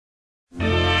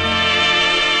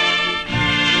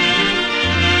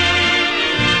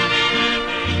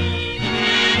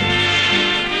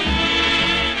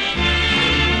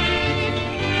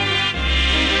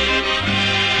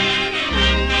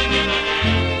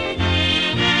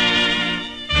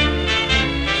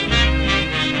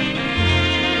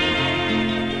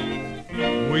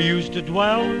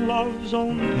dwell love's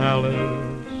own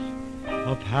palace,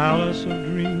 a palace of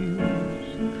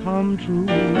dreams come true.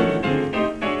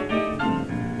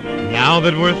 Now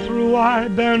that we're through, I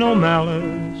bear no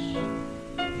malice,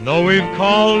 though we've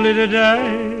called it a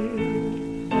day.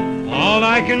 All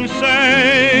I can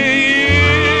say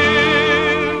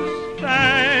is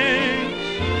thanks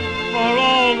for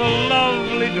all the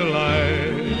lovely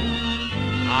delight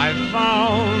I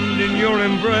found in your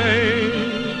embrace.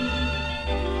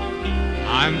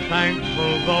 I'm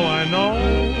thankful, though I know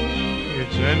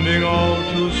it's ending all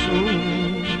too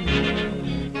soon.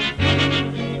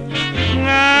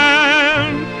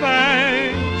 And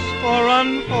thanks for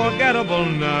unforgettable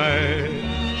nights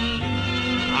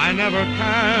I never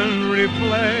can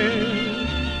replay,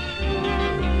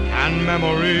 and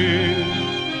memories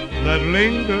that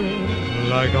linger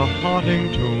like a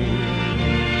haunting tune.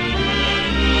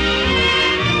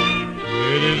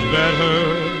 It is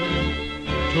better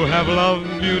to have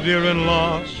loved you, dear, and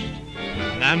lost,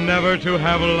 than never to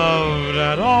have loved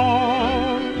at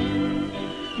all.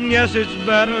 Yes, it's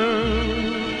better,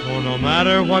 for no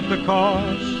matter what the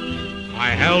cost,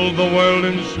 I held the world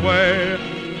in sway,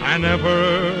 and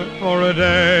never for a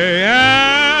day.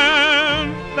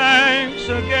 And thanks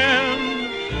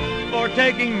again for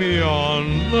taking me on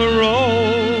the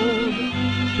road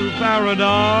to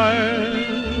paradise.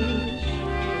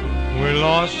 We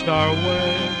lost our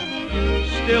way,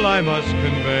 still I must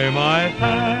convey my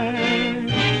thanks.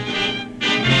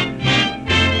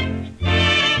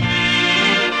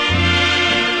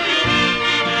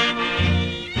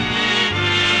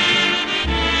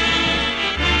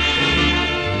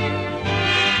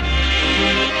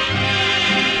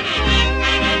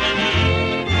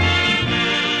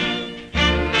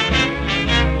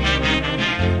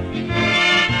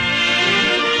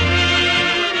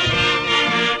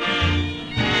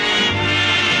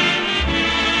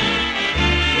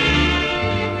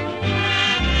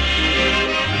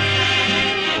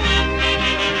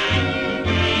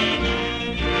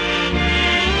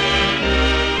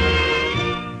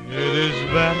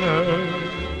 Better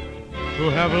to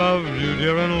have loved you,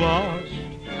 dear, and lost,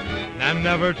 than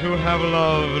never to have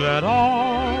loved at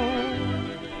all.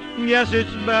 Yes,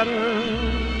 it's better,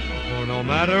 for no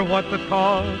matter what the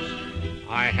cost,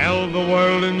 I held the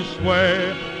world in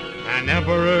sway, an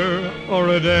emperor for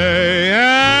a day.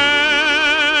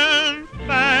 And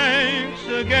thanks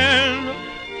again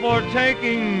for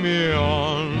taking me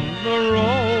on the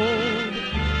road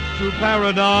to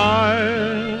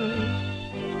paradise.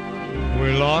 We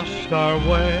lost our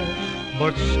way,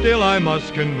 but still I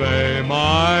must convey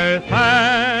my thanks.